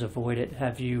can others avoid it?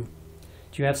 Do you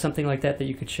have something like that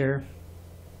you could share?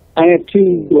 I have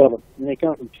two of them, and they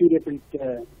come from two different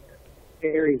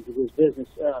areas of this business.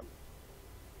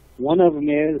 One of them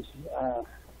is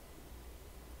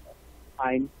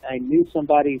I knew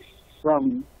somebody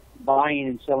from buying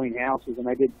and selling houses, and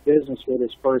I did business with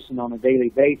this person on a daily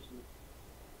basis.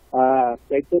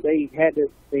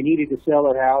 They needed to sell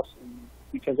their house, and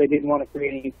because they didn't want to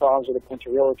create any problems with a bunch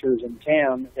of realtors in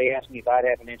town, they asked me if I'd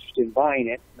have an interest in buying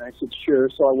it, and I said sure.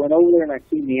 So I went over there and I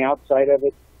seen the outside of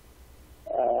it,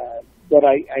 but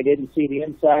I didn't see the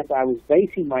inside. I was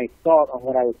basing my thought on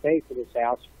what I would pay for this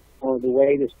house or the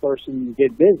way this person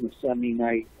did business. I mean,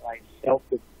 I felt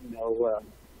that, you know.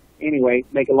 Anyway,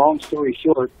 make a long story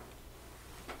short,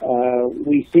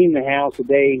 we seen the house the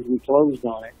day we closed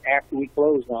on it. After we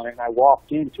closed on it, and I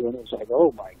walked into it, and it was like,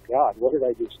 oh my God, what did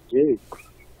I just do?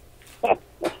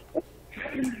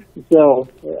 So,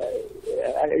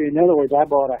 in other words, I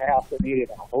bought a house that needed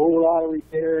a whole lot of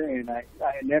repair, and I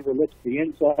never looked at the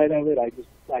inside of it. I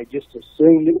just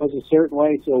assumed it was a certain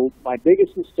way. So my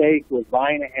biggest mistake was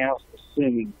buying a house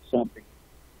assuming something.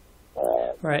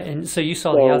 Right, and so you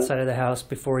saw the outside of the house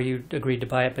before you agreed to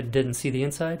buy it, but didn't see the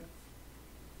inside?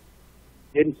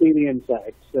 Didn't see the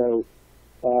inside. So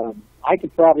I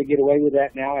could probably get away with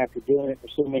that now after doing it for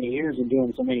so many years and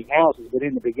doing so many houses. But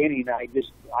in the beginning, I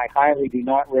highly do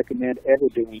not recommend ever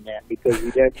doing that, because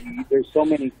there's so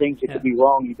many things that could be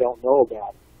wrong you don't know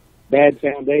about. Bad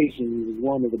foundation is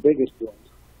one of the biggest ones.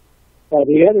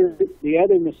 The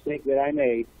other mistake that I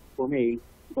made for me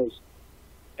was,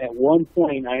 at one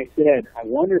point I said, I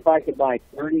wonder if I could buy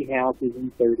 30 houses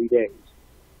in 30 days.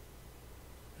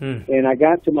 And I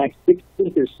got to my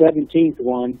 16th or 17th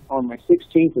one on my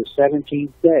 16th or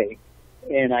 17th day,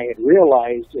 and I had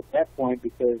realized at that point,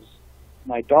 because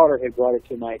my daughter had brought it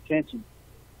to my attention,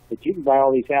 that you can buy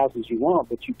all these houses you want,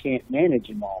 but you can't manage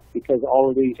them all, because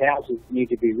all of these houses need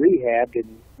to be rehabbed,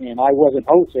 and I wasn't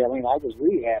wholesaling, I was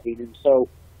rehabbing, and so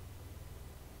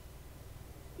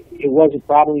it wasn't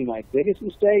probably my biggest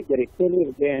mistake, but it could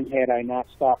have been had I not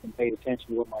stopped and paid attention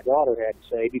to what my daughter had to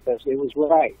say, because it was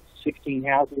right. 16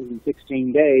 houses in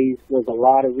 16 days was a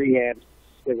lot of rehabs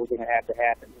that were going to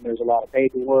happen. And there's a lot of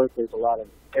paperwork, there's a lot of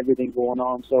everything going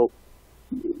on. So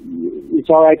it's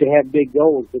all right to have big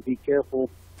goals, but be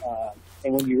careful.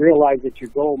 And when you realize that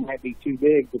your goal might be too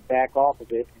big, to back off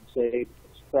of it and say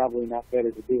it's probably not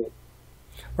better to do it.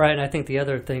 Right, and I think the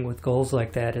other thing with goals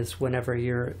like that is when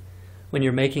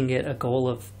you're making it a goal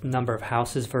of number of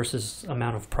houses versus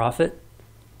amount of profit.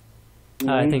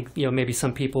 I think maybe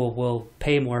some people will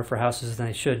pay more for houses than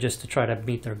they should just to try to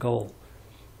meet their goal,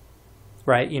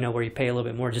 right? Where you pay a little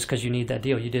bit more just because you need that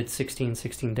deal. You did 16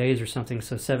 days or something,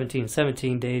 so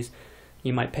 17 days,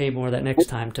 you might pay more that next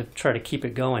time to try to keep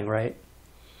it going, right?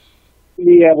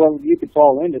 Yeah, well, you could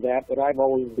fall into that, but I've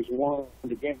always warned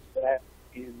against that,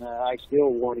 and I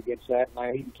still warn against that, and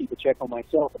I even keep a check on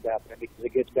myself about that, because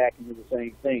it gets back into the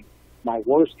same thing. My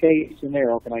worst case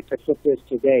scenario, can I flip this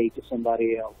today to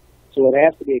somebody else? So it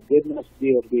has to be a good enough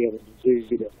deal to be able to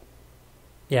do that.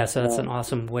 Yeah, so that's an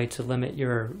awesome way to limit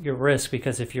your risk,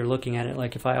 because if you're looking at it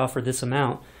like, if I offer this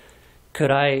amount,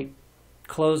 could I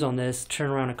close on this, turn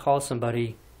around and call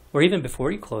somebody, or even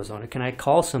before you close on it, can I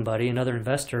call somebody, another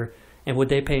investor, and would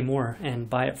they pay more and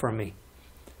buy it from me?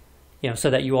 So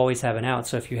that you always have an out.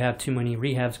 So if you have too many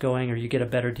rehabs going, or you get a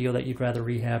better deal that you'd rather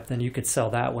rehab, then you could sell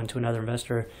that one to another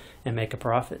investor and make a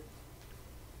profit.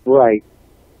 Right.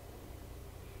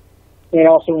 And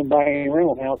also in buying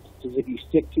rental houses, if you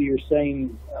stick to your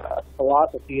same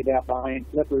philosophy about buying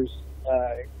flippers,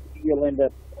 you'll end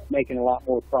up making a lot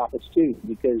more profits too,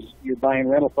 because you're buying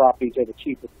rental properties at a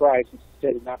cheaper price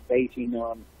instead of not basing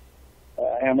on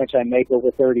how much I make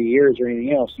over 30 years or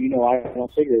anything else. I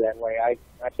don't figure that way. I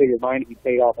figure mine to be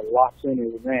paid off a lot sooner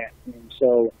than that. And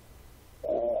so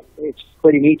it's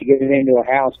pretty neat to get it into a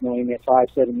house knowing that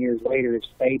 5-7 years later it's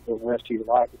paid for the rest of your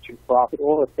life at your profit.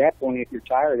 Or at that point, if you're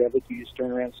tired of it, you just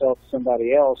turn around and sell it to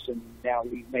somebody else, and now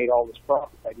you've made all this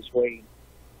profit by just waiting.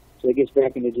 So it gets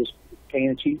back into just paying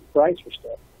a cheap price for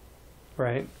stuff.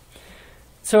 Right.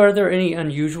 So are there any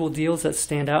unusual deals that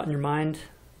stand out in your mind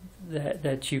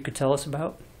that you could tell us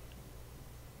about?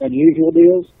 Unusual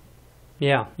deals?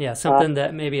 Yeah. Something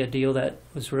that maybe a deal that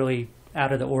was really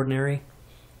out of the ordinary.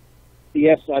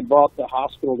 Yes, I bought the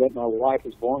hospital that my wife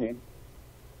was born in.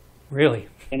 Really?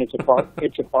 And it's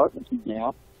apartments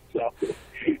now. So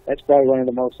that's probably one of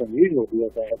the most unusual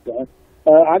deals I have done.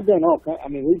 I've done all kinds.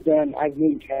 I've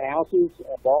moved houses,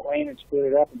 bought land and split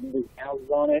it up and moved houses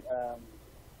on it.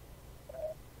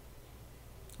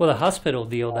 Well, the hospital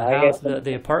deal,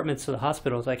 the apartments to the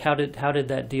hospitals, like how did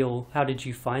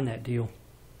you find that deal?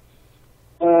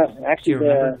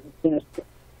 Actually,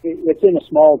 it's in a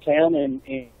small town, and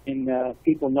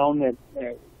people know that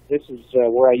this is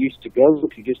where I used to go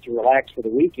to just to relax for the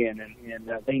weekend, and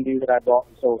they knew that I bought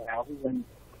and sold houses, and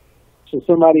so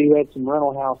somebody who had some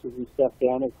rental houses and stuff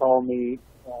down there called me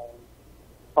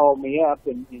up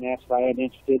and asked if I had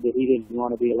interested, that he didn't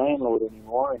want to be a landlord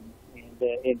anymore,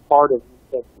 and part of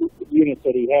the units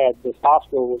that he had, this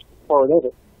hospital was part of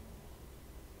it.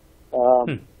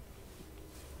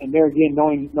 And there again,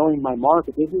 knowing my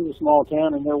market, this is a small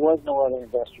town, and there was no other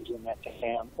investors in that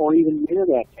town, or even near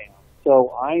that town.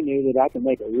 So I knew that I could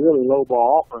make a really low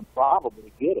ball offer and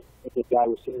probably get it if this guy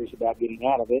was serious about getting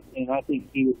out of it. And I think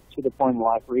he was to the point in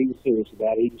life where he was serious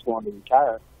about it. He just wanted to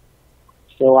retire.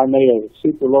 So I made a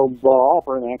super low ball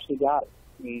offer and actually got it.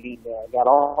 And got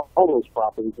all those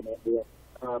properties in that deal.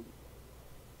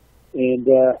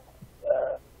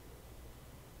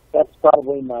 That's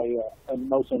probably my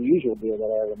most unusual deal that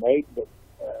I ever made. But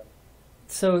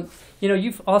so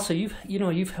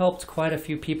you've helped quite a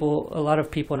few people, a lot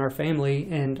of people in our family,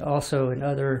 and also in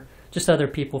other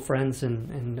people, friends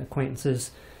and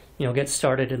acquaintances, get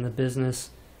started in the business,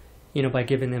 by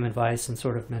giving them advice and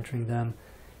sort of mentoring them.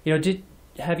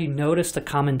 Have you noticed a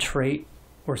common trait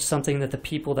or something that the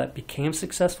people that became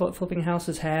successful at flipping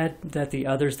houses had that the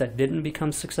others that didn't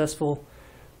become successful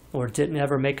or didn't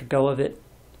ever make a go of it?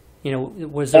 You know,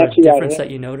 was there a difference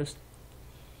that you noticed?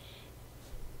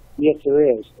 Yes, there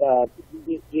is.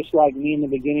 Just like me in the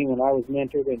beginning when I was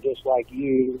mentored, and just like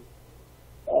you,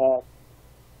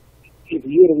 if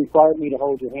you would have required me to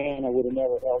hold your hand, I would have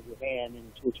never held your hand,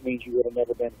 which means you would have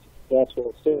never been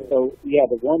successful. So yeah,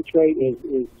 the one trait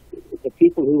is the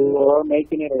people who are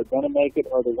making it or going to make it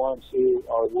are the ones who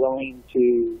are willing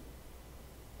to,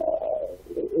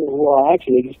 well,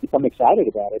 actually just become excited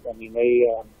about it. I mean,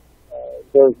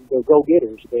 they're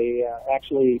go-getters. They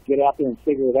actually get out there and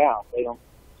figure it out. They don't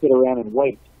sit around and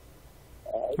wait.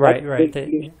 Right.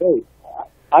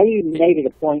 I even made it a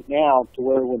point now to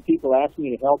where when people ask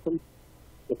me to help them,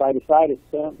 if I decide it's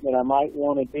something that I might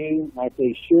want to do, I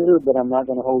say sure, but I'm not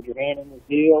going to hold your hand in this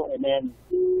deal. And then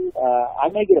I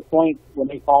make it a point when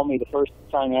they call me the first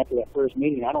time after that first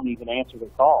meeting, I don't even answer their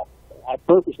call. I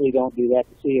purposely don't do that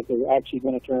to see if they're actually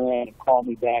going to turn around and call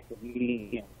me back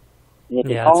again. And if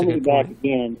they call me back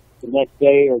again the next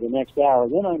day or the next hour,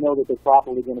 then I know that they're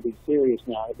probably going to be serious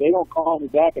now. If they don't call me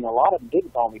back, and a lot of them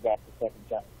didn't call me back the second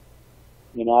time.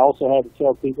 You know, I also have to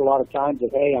tell people a lot of times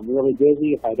that, hey, I'm really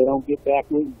busy. If I don't get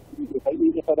back with you,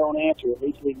 even if I don't answer, at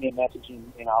least leave me a message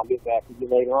and I'll get back with you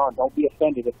later on. Don't be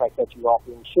offended if I cut you off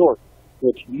real short,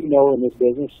 which you know in this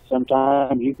business,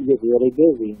 sometimes you can get really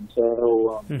busy. And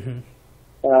so,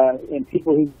 and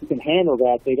people who can handle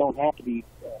that, they don't have to be,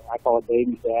 I call it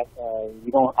babysat.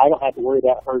 I don't have to worry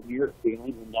about hurting your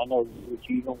feelings, and I know that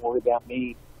you don't worry about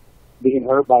me being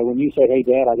hurt by when you say, hey,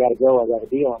 Dad, I got to go, I got a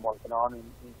deal I'm working on. And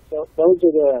so those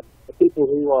are the people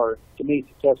who are, to me,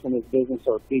 successful in this business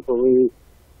are people who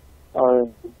are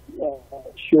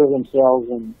sure of themselves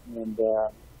and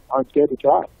aren't scared to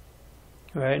try.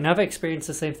 Right, and I've experienced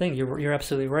the same thing. You're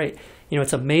absolutely right. You know,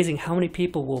 it's amazing how many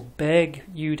people will beg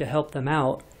you to help them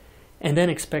out and then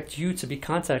expect you to be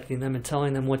contacting them and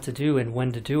telling them what to do and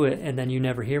when to do it, and then you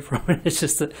never hear from it. It's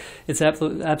just, it's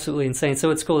absolutely insane. So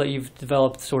it's cool that you've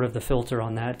developed sort of the filter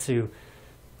on that to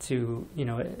you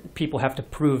know, people have to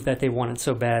prove that they want it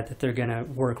so bad that they're going to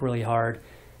work really hard.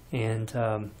 And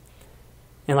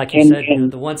like you said, you know,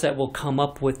 the ones that will come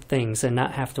up with things and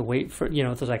not have to wait for, you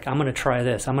know, it's like, I'm going to try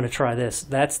this, I'm going to try this.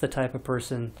 That's the type of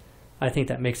person I think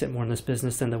that makes it more in this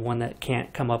business than the one that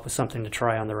can't come up with something to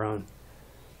try on their own.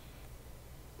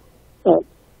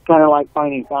 Kind of like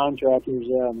finding contractors.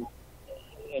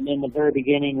 And in the very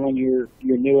beginning, when you're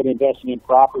new at investing in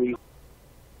property,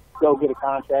 go get a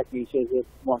contractor. He says it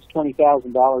wants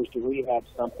 $20,000 to rehab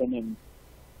something, and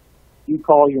you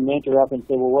call your mentor up and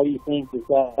say, well, what do you think? This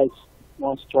guy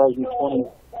wants to charge me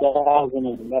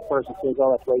 $20,000, and that person says,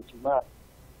 oh, that's way too much.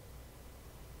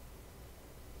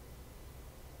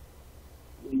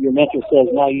 Your mentor says,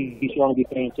 no, you should only be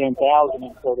paying $10,000,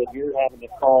 and so that you're having to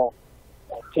call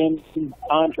 10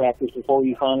 contractors before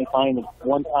you finally find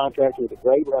one contractor with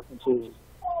great references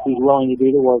who's willing to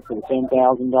do the work for the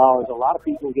 $10,000. A lot of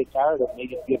people get tired of it and they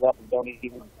just give up and don't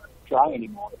even try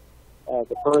anymore.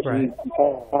 The person who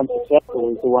becomes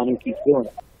successful is the one who keeps doing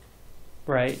it.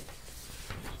 Right.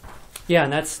 Yeah,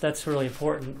 and that's really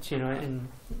important, you know, and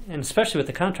especially with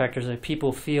the contractors, that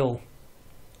people feel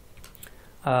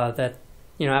that,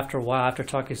 you know, after a while, after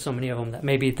talking to so many of them, that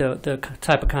maybe the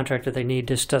type of contractor they need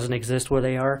just doesn't exist where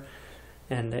they are,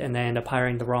 and they end up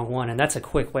hiring the wrong one. And that's a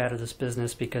quick way out of this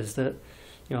business, because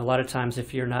you know, a lot of times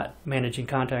if you're not managing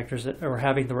contractors or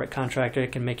having the right contractor,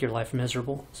 it can make your life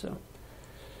miserable. So,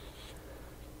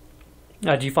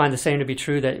 do you find the same to be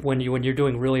true, that when you're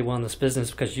doing really well in this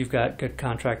business because you've got good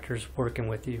contractors working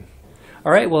with you?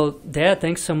 All right. Well, Dad,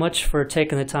 thanks so much for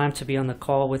taking the time to be on the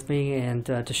call with me and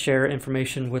to share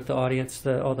information with the audience,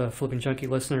 all the Flipping Junkie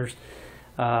listeners.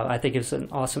 I think it's an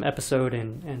awesome episode,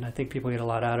 and I think people get a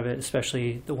lot out of it,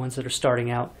 especially the ones that are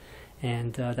starting out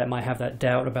and that might have that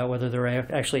doubt about whether they're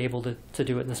actually able to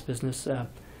do it in this business.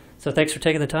 So thanks for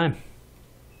taking the time.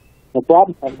 No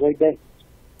problem. Have a great day.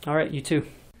 All right. You too.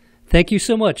 Thank you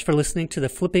so much for listening to the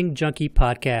Flipping Junkie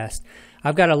Podcast.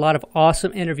 I've got a lot of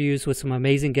awesome interviews with some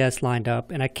amazing guests lined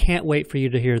up, and I can't wait for you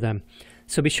to hear them.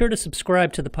 So be sure to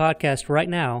subscribe to the podcast right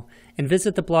now and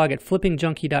visit the blog at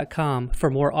flippingjunkie.com for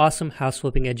more awesome house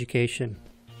flipping education.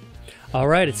 All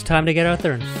right, it's time to get out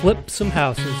there and flip some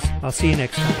houses. I'll see you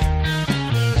next time.